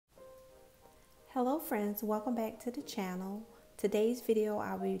Hello friends, welcome back to the channel. Today's video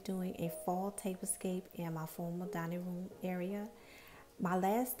I'll be doing a fall tablescape in my formal dining room area. My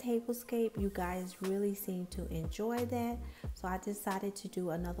last tablescape, you guys really seem to enjoy that, so I decided to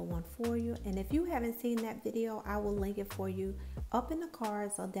do another one for you. And if you haven't seen that video, I will link it for you up in the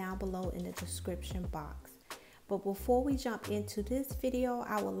cards or down below in the description box. But before we jump into this video,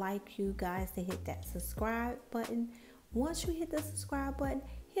 I would like you guys to hit that subscribe button. Once you hit the subscribe button,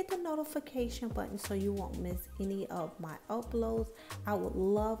 hit the notification button so you won't miss any of my uploads. I would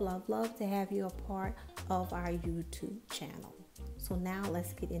love to have you a part of our YouTube channel. So now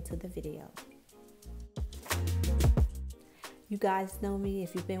let's get into the video. You guys know me.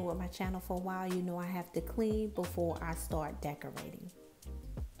 If you've been with my channel for a while, you know I have to clean before I start decorating.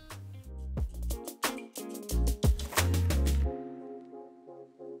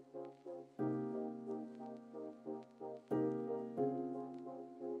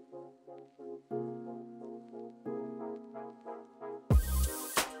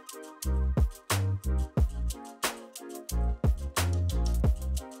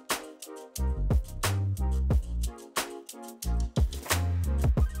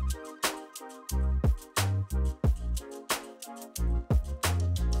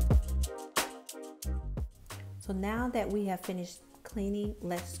 So now that we have finished cleaning,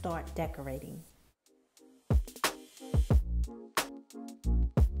 let's start decorating.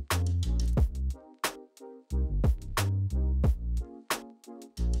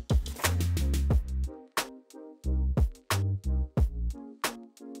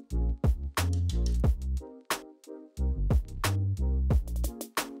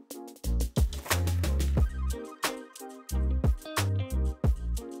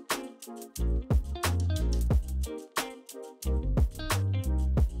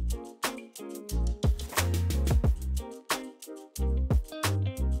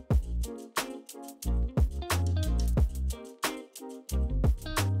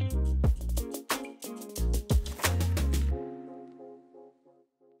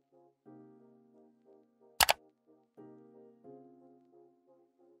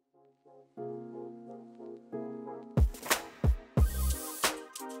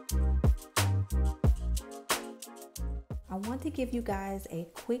 I want to give you guys a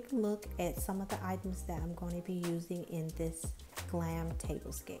quick look at some of the items that I'm going to be using in this Glam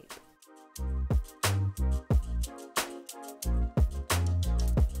tablescape.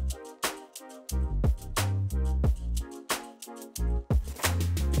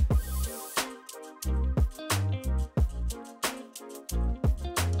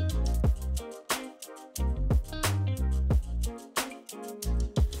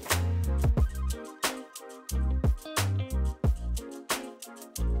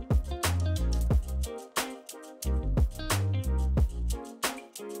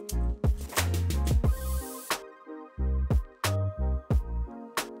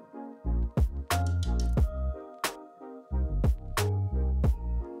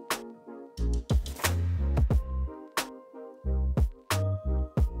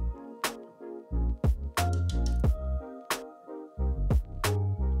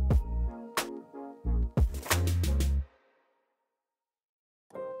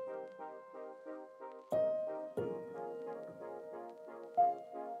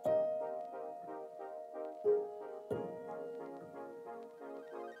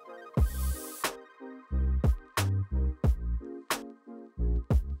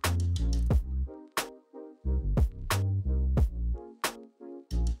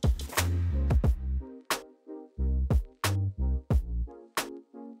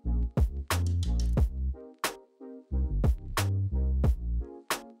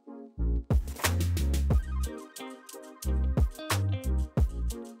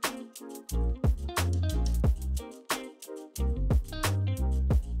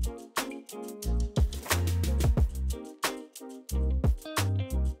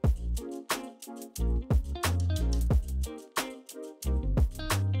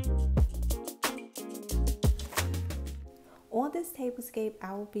 On this tablescape,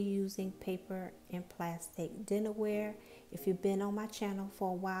 I will be using paper and plastic dinnerware. If you've been on my channel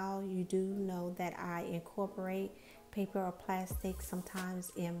for a while, you do know that I incorporate paper or plastic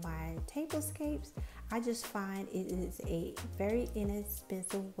sometimes in my tablescapes. I just find it is a very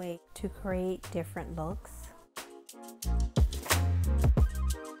inexpensive way to create different looks.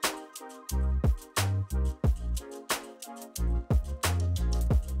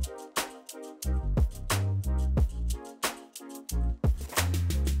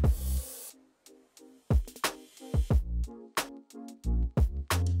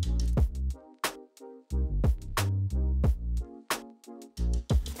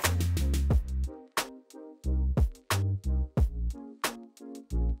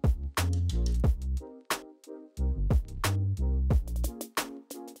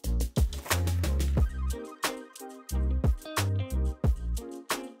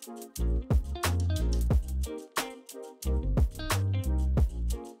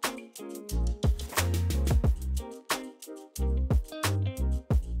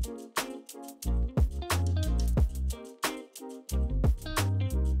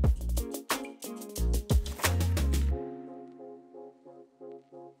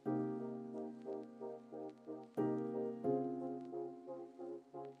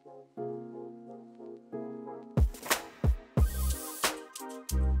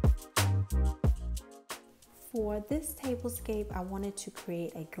 For this tablescape, I wanted to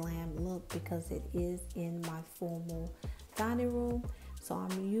create a glam look because it is in my formal dining room. So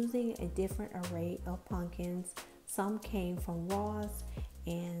I'm using a different array of pumpkins. Some came from Ross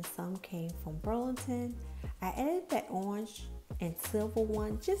and some came from Burlington. I added that orange and silver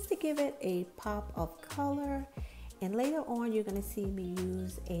one just to give it a pop of color. And later on, you're going to see me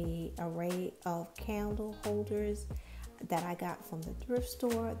use an array of candle holders that I got from the thrift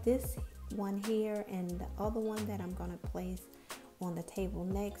store. This one here and the other one that I'm going to place on the table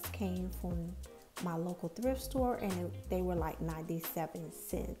next came from my local thrift store, and they were like 97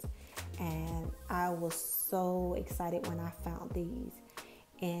 cents. And I was so excited when I found these.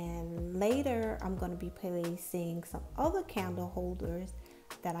 And later, I'm going to be placing some other candle holders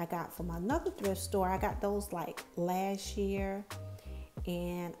that I got from another thrift store. I got those like last year,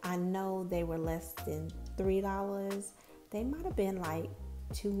 and I know they were less than $3. They might have been like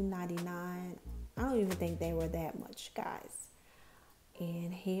 $2.99. I don't even think they were that much, guys.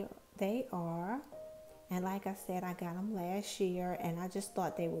 And here they are. And like I said, I got them last year, and I just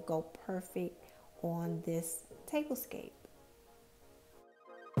thought they would go perfect on this tablescape.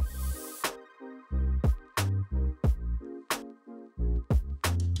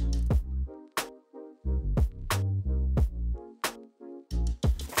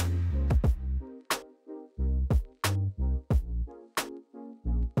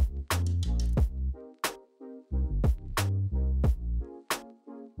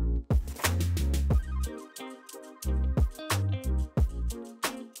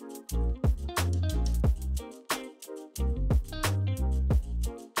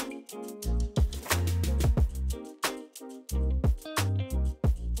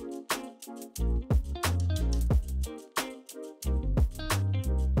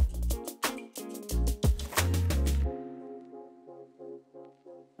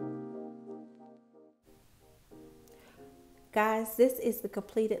 Guys, this is the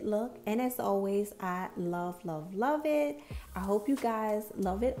completed look, and as always, I love it. I hope you guys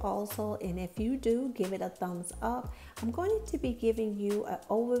love it also, and if you do, give it a thumbs up. I'm going to be giving you an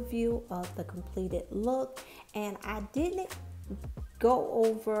overview of the completed look, and I didn't go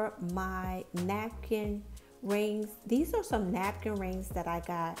over my napkin rings. These are some napkin rings that I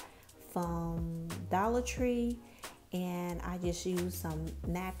got from Dollar Tree, and I just used some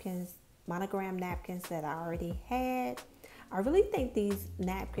napkins, monogram napkins that I already had. I really think these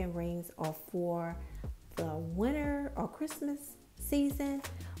napkin rings are for the winter or Christmas season,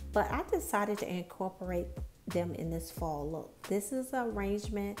 but I decided to incorporate them in this fall look. This is an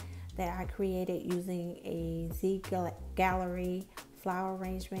arrangement that I created using a Z Gallery flower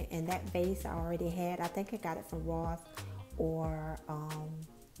arrangement, and that vase I already had. I think I got it from Ross or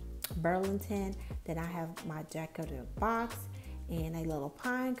Burlington. Then I have my decorative box and a little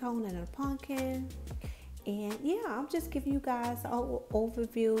pine cone and a pumpkin. And yeah, I'm just giving you guys an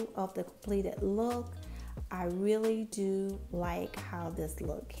overview of the completed look. I really do like how this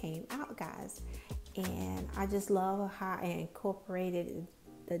look came out, guys. And I just love how I incorporated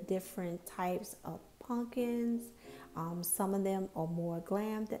the different types of pumpkins. Some of them are more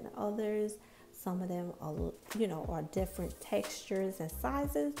glam than others. Some of them are, are different textures and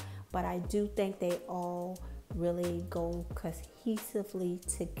sizes. But I do think they all really go cohesively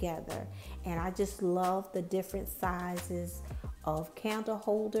together, and I just love the different sizes of candle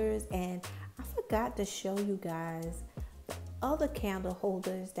holders. And I forgot to show you guys the other candle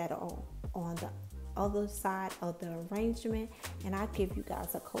holders that are on the other side of the arrangement, and I'll give you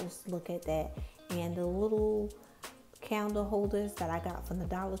guys a close look at that. And the little candle holders that I got from the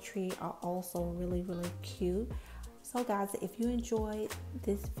Dollar Tree are also really cute. So guys, if you enjoyed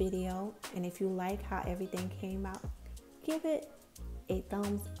this video and if you like how everything came out, give it a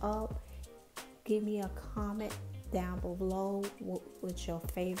thumbs up. Give me a comment down below what's your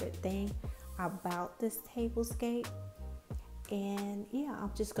favorite thing about this tablescape. And yeah,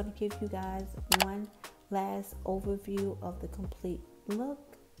 I'm just going to give you guys one last overview of the complete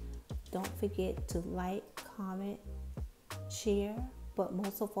look. Don't forget to like, comment, share, but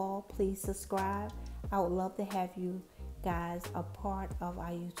most of all, please subscribe. I would love to have you guys a part of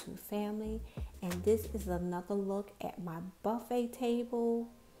our YouTube family. And this is another look at my buffet table,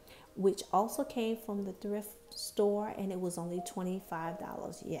 which also came from the thrift store, and it was only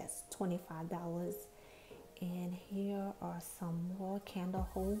 $25. Yes, $25. And here are some more candle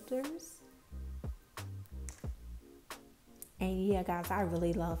holders. And yeah, guys, I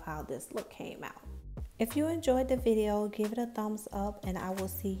really love how this look came out. If you enjoyed the video, give it a thumbs up, and I will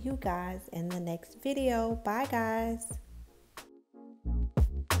see you guys in the next video. Bye, guys.